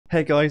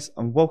Hey guys,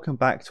 and welcome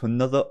back to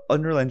another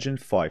Unreal Engine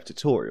 5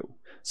 tutorial.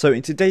 So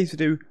in today's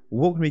video,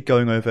 what we're going to be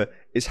going over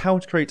is how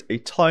to create a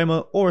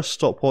timer or a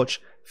stopwatch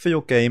for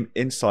your game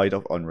inside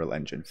of Unreal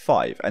Engine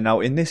 5. And now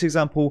in this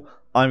example,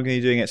 I'm going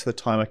to be doing it so the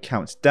timer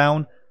counts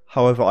down.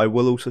 However, I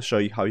will also show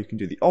you how you can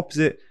do the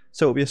opposite,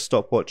 so it'll be a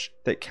stopwatch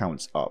that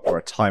counts up, or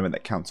a timer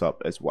that counts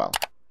up as well.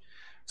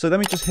 So let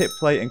me just hit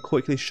play and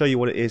quickly show you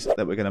what it is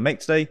that we're going to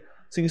make today.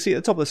 So you can see at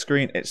the top of the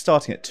screen, it's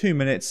starting at 2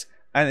 minutes,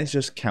 and it's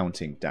just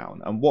counting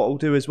down. And what I'll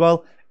do as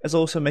well is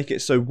also make it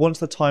so once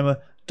the timer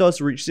does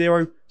reach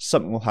 0,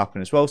 something will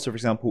happen as well. So for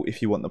example, if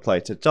you want the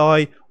player to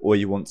die, or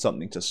you want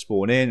something to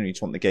spawn in, and you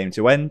just want the game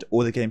to end,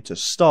 or the game to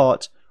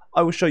start,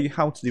 I will show you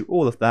how to do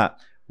all of that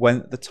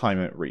when the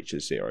timer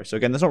reaches 0. So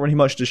again, there's not really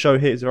much to show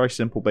here. It's a very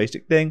simple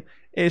basic thing.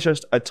 It's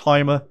just a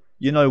timer.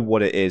 You know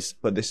what it is,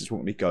 but this is what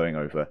we'll be going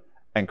over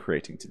and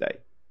creating today.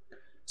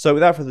 So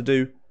without further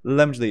ado,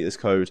 let me delete this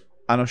code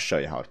and I'll show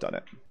you how I've done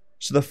it.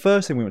 So the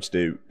first thing we want to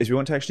do is we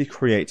want to actually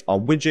create our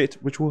widget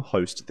which will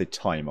host the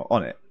timer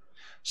on it.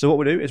 So what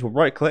we'll do is we'll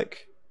right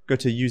click, go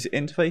to user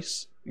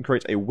interface and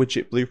create a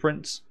widget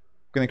blueprint.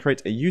 We're going to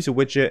create a user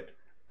widget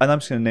and I'm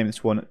just going to name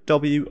this one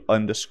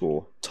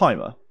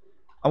W_timer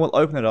and we'll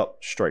open it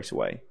up straight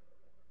away.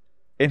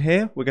 In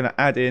here we're going to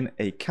add in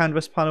a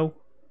canvas panel,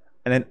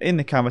 and then in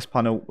the canvas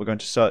panel we're going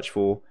to search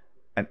for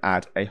and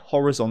add a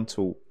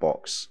horizontal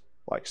box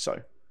like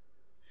so.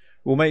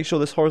 We'll make sure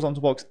this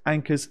horizontal box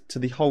anchors to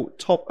the whole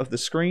top of the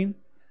screen.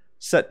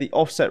 Set the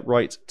offset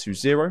right to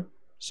 0,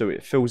 so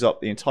it fills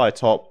up the entire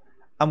top,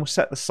 and we'll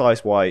set the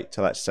size Y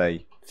to, let's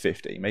say,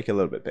 50, make it a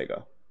little bit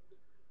bigger.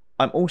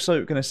 I'm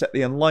also going to set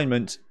the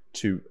alignment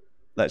to,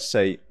 let's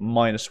say,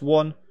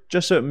 -1,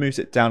 just so it moves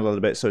it down a little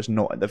bit so it's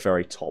not at the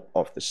very top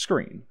of the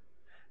screen.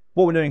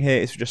 What we're doing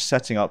here is we're just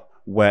setting up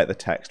where the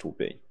text will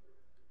be.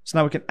 So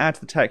now we can add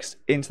the text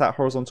into that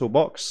horizontal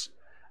box,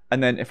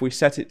 and then if we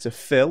set it to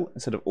fill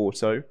instead of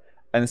auto,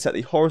 and set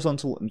the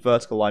horizontal and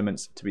vertical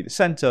alignments to be the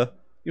center,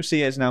 you'll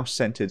see it is now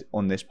centered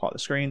on this part of the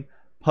screen,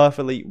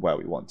 perfectly where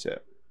we want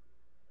it.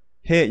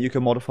 Here you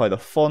can modify the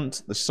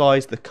font, the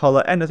size, the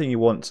color, anything you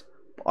want,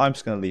 but I'm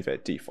just going to leave it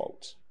at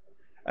default.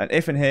 And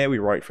if in here we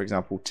write, for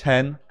example,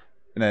 10,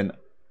 and then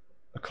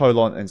a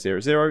colon and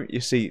 00, you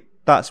see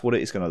that's what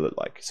it is going to look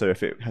like. So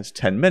if it has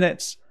 10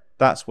 minutes,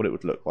 that's what it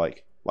would look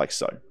like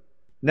so.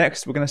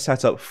 Next, we're going to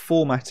set up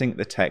formatting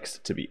the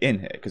text to be in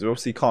here, because we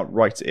obviously can't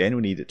write it in,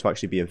 we need it to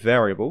actually be a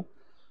variable.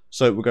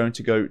 So we're going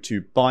to go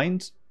to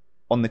bind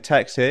on the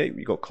text here.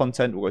 We've got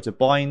content. We'll go to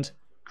bind,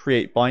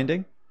 create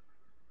binding.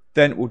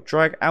 Then we'll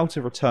drag out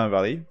a return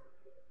value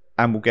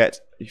and we'll get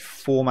a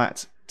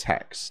format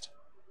text.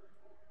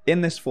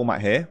 In this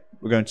format here,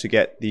 we're going to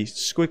get the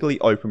squiggly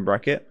open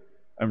bracket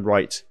and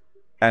write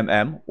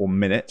or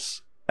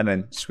minutes and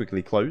then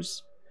squiggly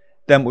close.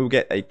 Then we'll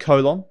get a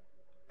colon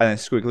and then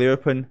squiggly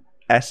open,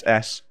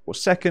 SS or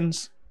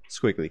seconds,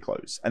 squiggly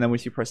close. And then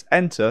if you press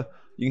enter,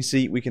 you can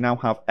see we can now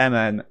have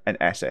MN and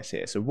SS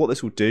here. So what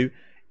this will do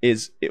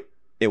is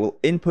it will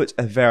input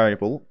a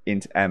variable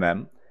into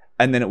and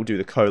then it will do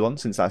the colon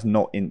since that's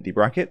not in the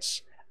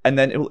brackets, and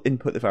then it will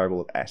input the variable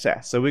of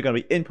SS. So we're going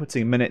to be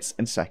inputting minutes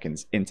and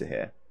seconds into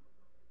here.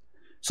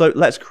 So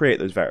let's create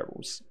those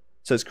variables.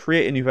 So let's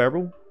create a new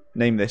variable,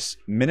 name this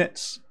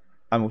minutes,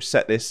 and we'll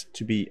set this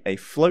to be a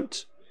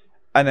float,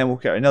 and then we'll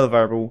get another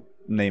variable,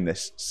 name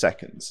this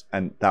seconds,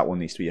 and that one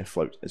needs to be a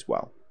float as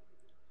well.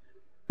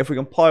 If we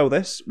compile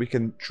this, we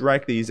can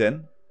drag these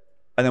in,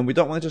 and then we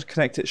don't want to just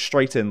connect it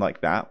straight in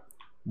like that.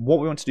 What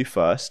we want to do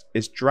first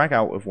is drag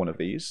out of one of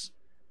these,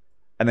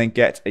 and then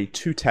get a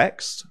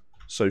toText,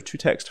 so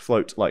toText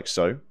float like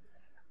so.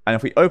 And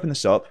if we open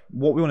this up,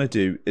 what we want to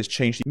do is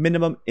change the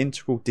minimum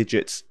integral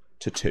digits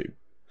to 2.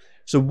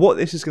 So what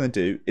this is going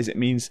to do is it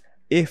means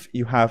if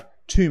you have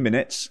 2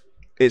 minutes,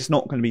 it's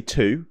not going to be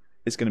 2,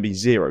 it's going to be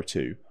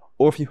 02.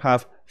 Or if you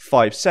have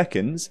 5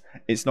 seconds,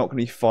 it's not going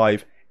to be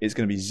 5, it's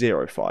going to be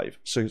 05.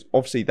 So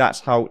obviously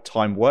that's how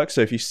time works.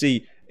 So if you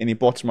see in the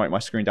bottom right of my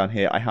screen down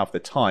here, I have the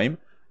time.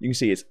 You can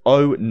see it's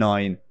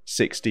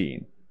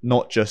 0916,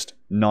 not just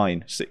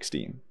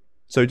 916.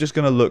 So just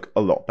going to look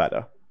a lot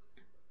better.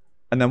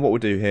 And then what we'll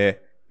do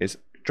here is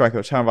drag the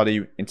return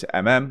value into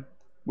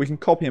We can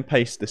copy and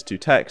paste this to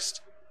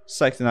text,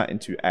 selecting that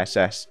into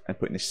SS and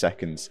putting the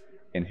seconds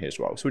in here as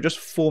well. So we're just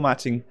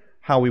formatting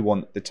how we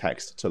want the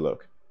text to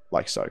look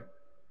like so.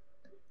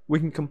 We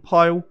can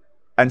compile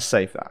and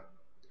save that.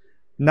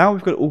 Now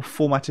we've got it all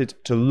formatted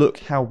to look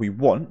how we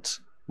want,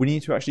 we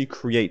need to actually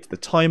create the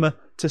timer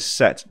to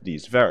set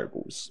these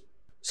variables.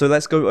 So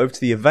let's go over to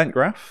the event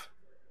graph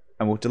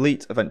and we'll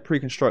delete event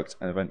preconstruct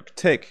and event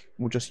tick.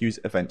 We'll just use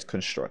event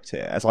construct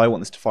here, as I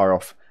want this to fire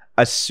off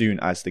as soon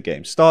as the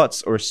game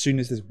starts, or as soon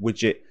as this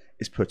widget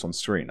is put on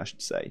screen, I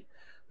should say.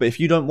 But if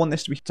you don't want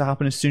this to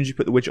happen as soon as you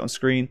put the widget on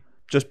screen,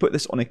 just put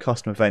this on a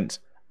custom event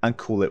and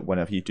call it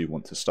whenever you do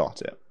want to start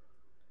it.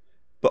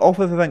 But off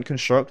of event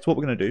construct, what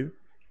we're going to do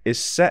is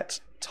set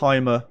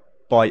timer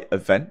by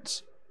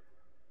event.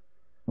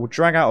 We'll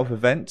drag out of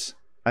event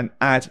and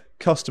add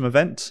custom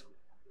event,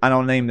 and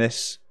I'll name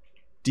this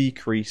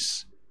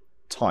decrease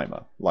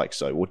timer, like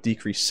so, or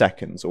decrease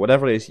seconds, or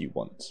whatever it is you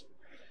want.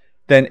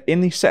 Then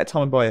in the set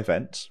timer by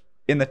event,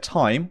 in the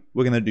time,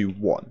 we're going to do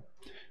 1.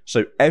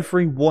 So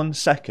every 1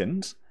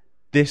 second,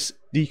 this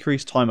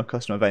decreased timer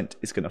custom event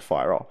is going to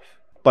fire off.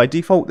 By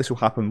default, this will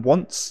happen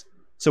once,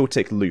 so we'll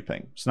tick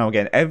looping. So now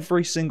again,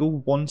 every single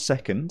 1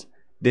 second,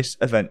 this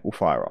event will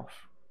fire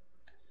off.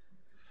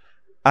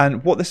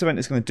 And what this event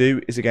is going to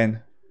do is,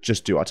 again,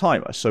 just do our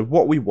timer. So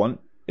what we want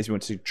is we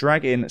want to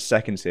drag in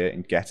seconds here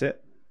and get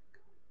it.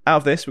 Out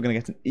of this, we're going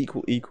to get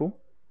an equal,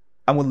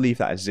 and we'll leave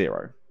that as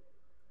 0.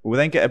 We'll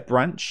then get a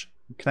branch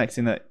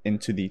connecting that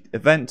into the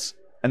event,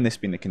 and this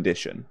being the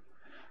condition.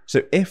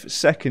 So if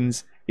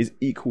seconds is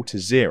equal to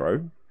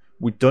 0,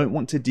 we don't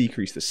want to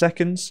decrease the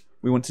seconds,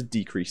 we want to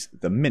decrease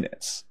the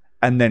minutes,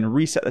 and then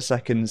reset the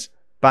seconds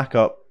back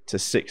up to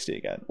 60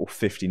 again, or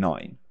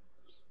 59.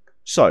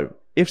 So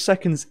if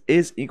seconds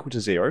is equal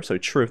to 0, so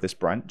true of this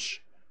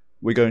branch,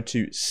 we're going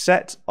to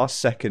set our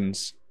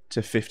seconds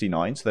to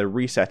 59, so they're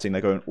resetting,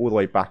 they're going all the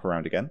way back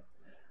around again.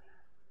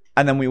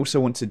 And then we also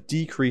want to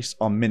decrease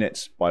our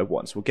minutes by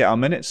 1. So we'll get our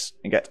minutes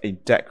and get a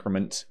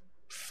decrement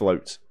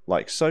float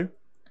like so,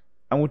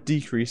 and we'll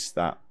decrease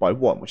that by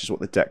 1, which is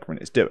what the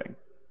decrement is doing.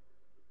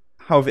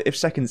 However, if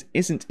seconds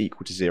isn't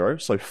equal to 0,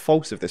 so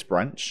false of this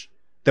branch,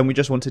 then we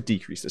just want to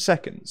decrease the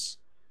seconds.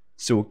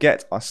 So we'll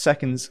get our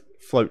seconds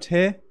float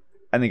here,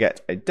 and then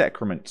get a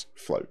decrement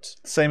float.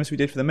 Same as we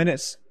did for the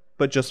minutes,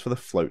 but just for the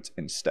float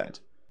instead.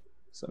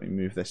 So let me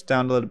move this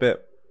down a little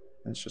bit.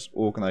 Let's just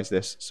organize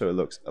this so it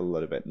looks a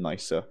little bit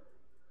nicer,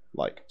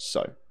 like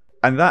so.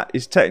 And that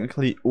is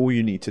technically all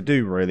you need to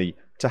do, really,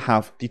 to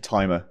have the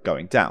timer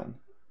going down.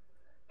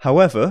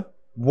 However,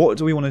 what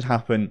do we want to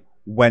happen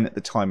when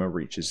the timer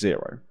reaches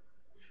 0?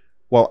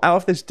 Well, out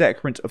of this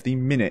decrement of the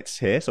minutes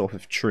here, so off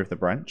of true of the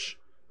branch,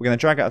 we're going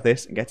to drag out of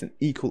this and get an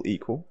equal,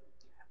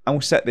 and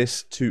we'll set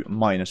this to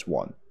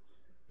 -1.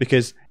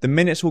 Because the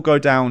minutes will go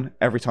down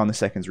every time the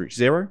seconds reach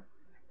 0.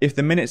 If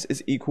the minutes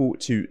is equal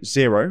to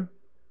 0,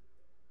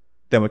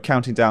 then we're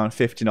counting down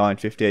 59,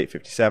 58,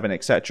 57,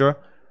 etc.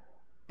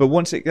 But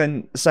once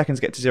the seconds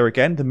get to 0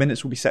 again, the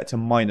minutes will be set to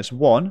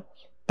 -1.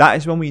 That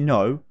is when we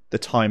know the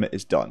timer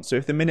is done. So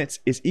if the minutes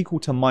is equal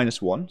to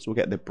 -1, so we'll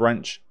get the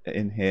branch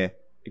in here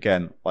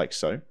again, like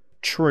so.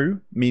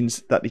 True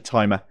means that the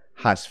timer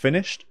has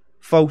finished.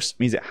 False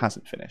means it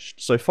hasn't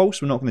finished. So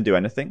false, we're not going to do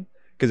anything,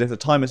 because if the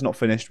timer's not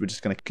finished, we're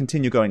just going to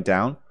continue going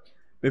down.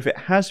 But if it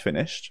has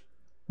finished,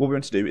 what we're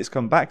going to do is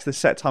come back to the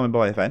set timer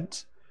by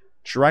event,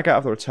 drag out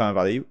of the return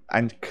value,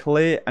 and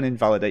clear and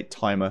invalidate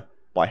timer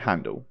by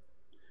handle.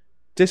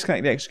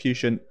 Disconnect the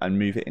execution and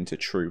move it into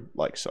true,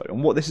 like so.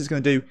 And what this is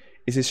going to do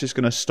is it's just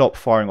going to stop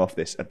firing off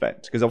this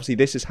event, because obviously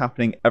this is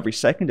happening every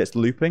second, it's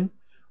looping.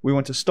 We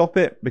want to stop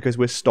it because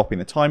we're stopping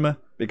the timer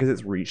because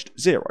it's reached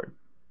 0.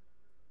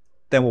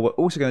 Then what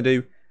we're also going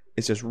to do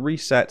is just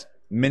reset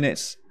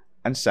minutes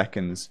and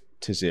seconds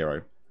to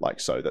 0, like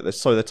so.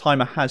 So the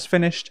timer has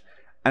finished,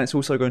 and it's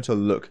also going to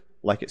look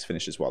like it's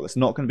finished as well. It's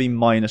not going to be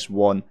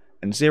 -1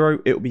 and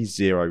 0, it will be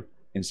 0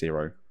 and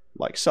 0,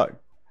 like so.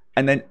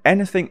 And then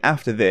anything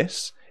after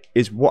this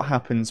is what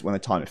happens when the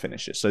timer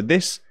finishes. So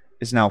this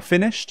is now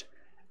finished.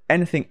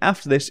 Anything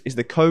after this is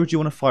the code you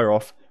want to fire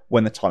off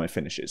when the timer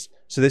finishes.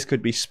 So this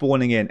could be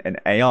spawning in an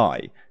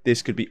AI,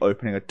 this could be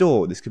opening a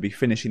door, this could be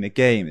finishing the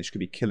game, this could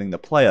be killing the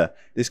player,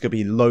 this could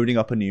be loading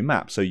up a new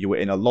map. So you were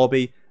in a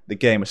lobby, the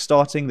game is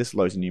starting, this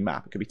loads a new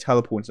map. It could be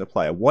teleporting to the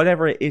player.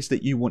 Whatever it is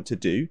that you want to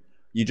do,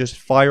 you just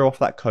fire off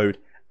that code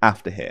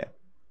after here.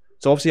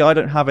 So obviously I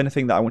don't have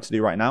anything that I want to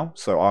do right now,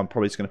 so I'm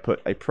probably just going to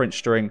put a print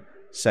string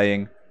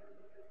saying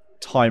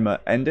timer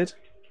ended,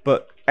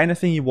 but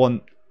anything you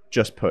want,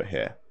 just put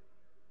here.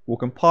 We'll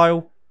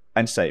compile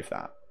and save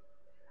that.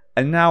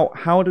 And now,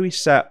 how do we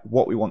set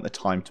what we want the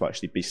time to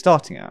actually be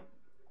starting at?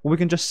 Well, we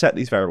can just set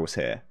these variables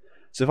here.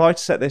 So if I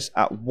set this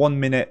at 1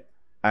 minute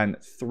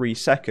and 3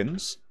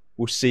 seconds,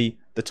 we'll see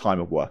the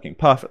timer working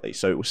perfectly.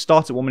 So it will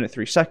start at 1 minute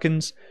 3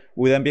 seconds.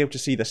 We'll then be able to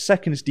see the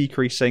seconds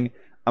decreasing,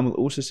 and we'll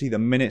also see the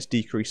minutes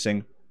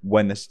decreasing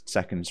when the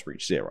seconds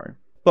reach 0.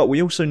 But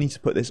we also need to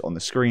put this on the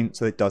screen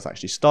so it does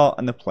actually start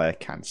and the player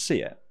can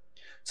see it.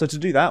 So to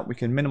do that, we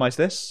can minimize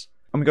this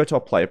and we go to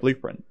our player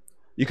blueprint.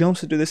 You can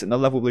also do this in the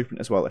level blueprint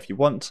as well if you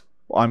want,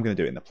 but I'm going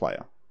to do it in the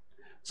player.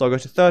 So I'll go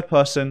to third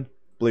person,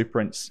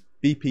 blueprints,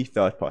 BP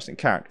third person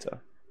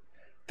character.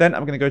 Then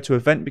I'm going to go to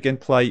event begin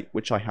play,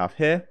 which I have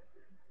here.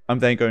 I'm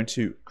then going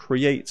to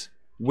create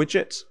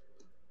widget.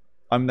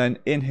 I'm then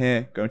in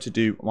here going to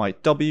do my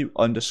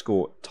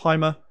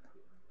W_timer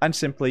and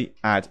simply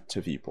add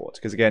to viewport.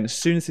 Because again, as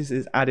soon as this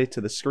is added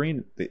to the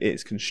screen, it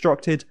is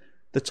constructed,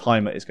 the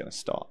timer is going to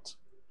start.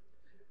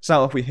 So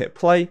now if we hit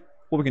play,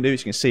 what we can do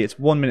is you can see it's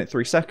 1 minute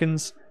 3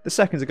 seconds, the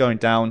seconds are going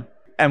down,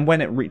 and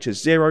when it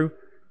reaches 0,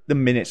 the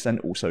minutes then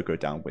also go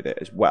down with it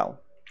as well.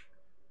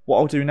 What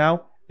I'll do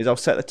now is I'll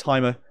set the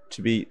timer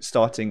to be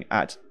starting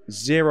at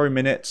 0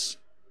 minutes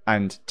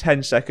and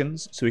 10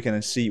 seconds, so we can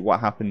then see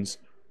what happens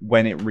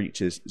when it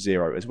reaches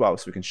 0 as well,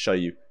 so we can show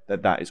you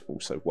that that is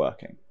also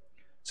working.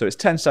 So it's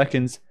 10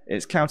 seconds,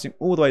 it's counting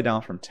all the way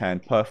down from 10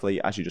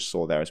 perfectly, as you just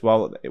saw there as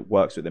well. It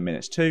works with the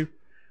minutes too.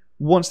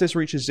 Once this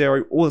reaches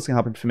 0, all that's going to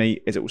happen for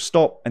me is it will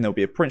stop, and there will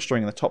be a print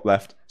string in the top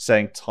left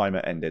saying timer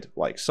ended,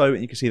 like so.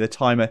 And you can see the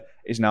timer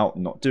is now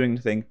not doing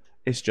anything,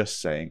 it's just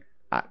saying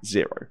at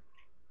 0.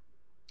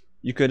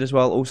 You could as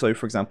well also,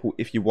 for example,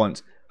 if you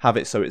want, have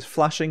it so it's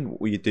flashing.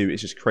 What you do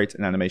is just create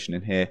an animation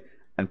in here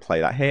and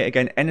play that here.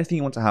 Again, anything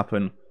you want to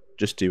happen,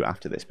 just do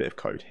after this bit of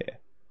code here.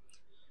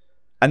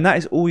 And that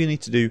is all you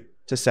need to do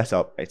to set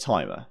up a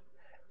timer.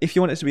 If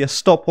you want it to be a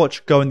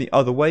stopwatch going the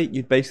other way,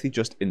 you'd basically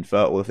just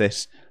invert all of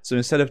this. So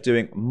instead of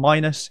doing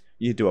minus,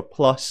 you do a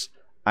plus,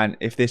 and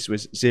if this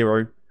was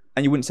 0,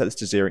 and you wouldn't set this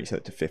to 0, you set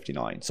it to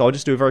 59. So I'll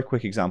just do a very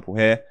quick example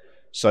here.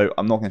 So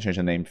I'm not going to change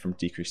the name from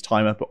decrease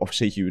timer, but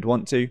obviously you would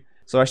want to.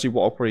 So actually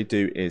what I'll probably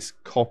do is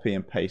copy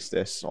and paste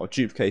this. So I'll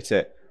duplicate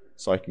it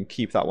so I can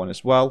keep that one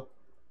as well.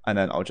 And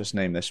then I'll just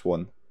name this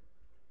one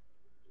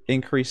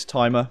increase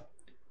timer.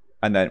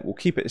 And then we'll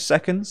keep it as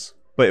seconds,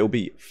 but it'll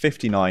be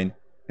 59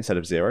 instead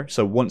of 0.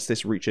 So once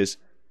this reaches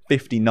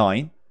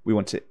 59, we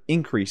want to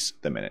increase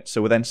the minutes.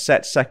 So we'll then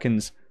set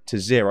seconds to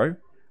 0.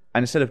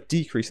 And instead of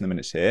decreasing the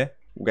minutes here,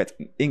 we'll get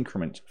an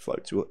increment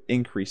float. So we'll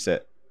increase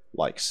it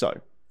like so.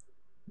 And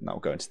that'll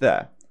go into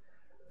there.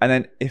 And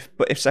then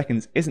if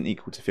seconds isn't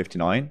equal to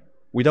 59,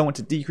 we don't want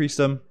to decrease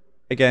them.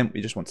 Again,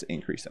 we just want to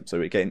increase them. So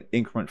we get an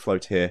increment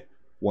float here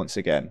once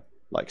again,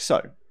 like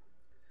so.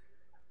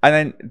 And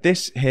then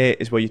this here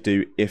is where you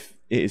do if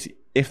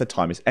the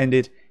time is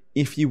ended,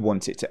 if you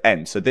want it to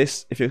end. So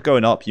this, if it's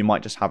going up, you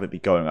might just have it be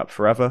going up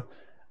forever.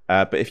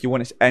 But if you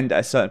want it to end at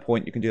a certain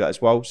point, you can do that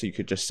as well. So you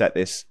could just set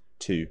this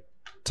to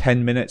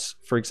 10 minutes,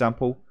 for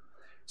example.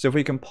 So if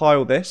we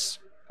compile this,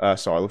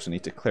 sorry, I also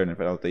need to clear and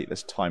validate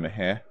this timer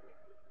here.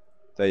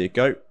 There you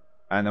go.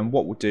 And then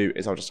what we'll do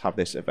is I'll just have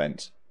this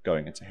event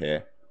going into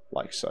here,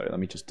 like so. Let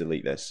me just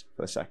delete this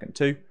for a second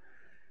too.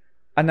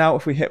 And now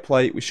if we hit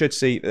play, we should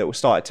see that it will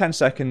start at 10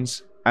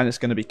 seconds and it's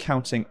going to be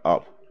counting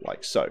up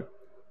like so.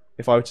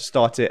 If I were to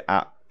start it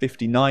at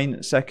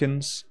 59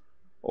 seconds,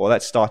 or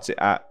let's start it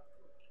at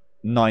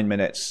 9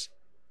 minutes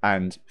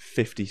and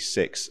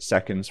 56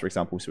 seconds, for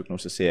example, so we can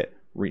also see it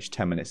reach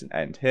 10 minutes and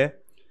end here.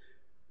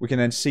 We can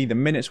then see the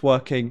minutes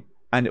working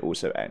and it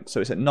also ends.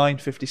 So it's at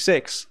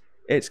 9:56,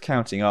 it's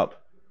counting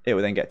up, it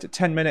will then get to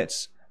 10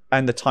 minutes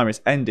and the timer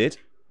is ended,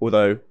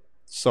 although,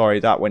 sorry,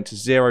 that went to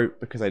 0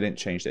 because I didn't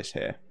change this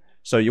here.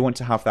 So you want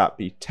to have that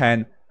be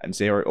 10 and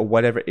 0 or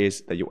whatever it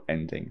is that you're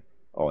ending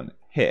on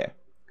here.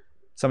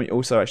 So we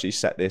also actually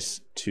set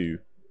this to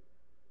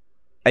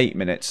 8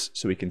 minutes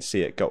so we can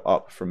see it go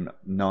up from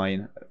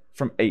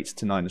 8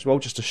 to 9 as well,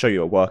 just to show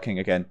you it working.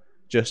 Again,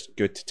 just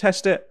good to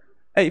test it.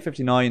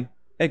 8:59,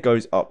 it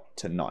goes up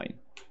to 9.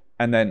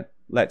 And then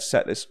let's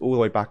set this all the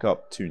way back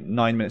up to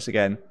 9 minutes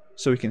again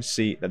so we can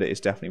see that it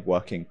is definitely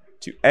working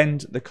to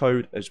end the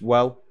code as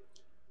well.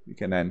 We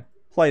can then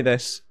play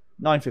this,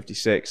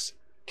 9:56,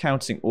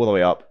 counting all the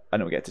way up,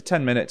 and it will get to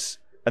 10 minutes,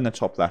 and the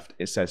top left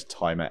it says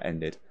timer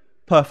ended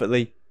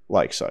perfectly,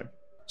 like so.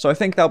 So I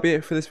think that'll be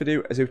it for this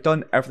video, as we've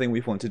done everything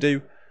we've wanted to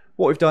do.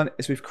 What we've done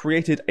is we've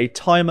created a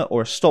timer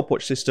or a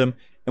stopwatch system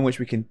in which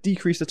we can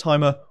decrease the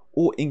timer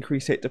or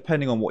increase it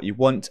depending on what you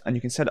want, and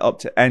you can set it up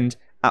to end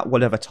at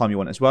whatever time you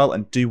want as well,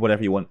 and do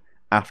whatever you want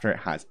after it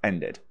has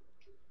ended.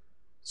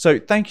 So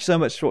thank you so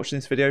much for watching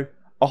this video.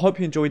 I hope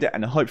you enjoyed it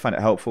and I hope you found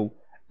it helpful,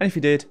 and if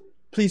you did,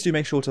 please do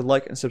make sure to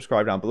like and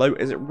subscribe down below,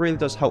 as it really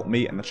does help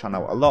me and the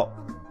channel a lot.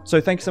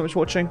 So thank you so much for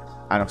watching,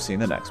 and I'll see you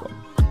in the next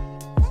one.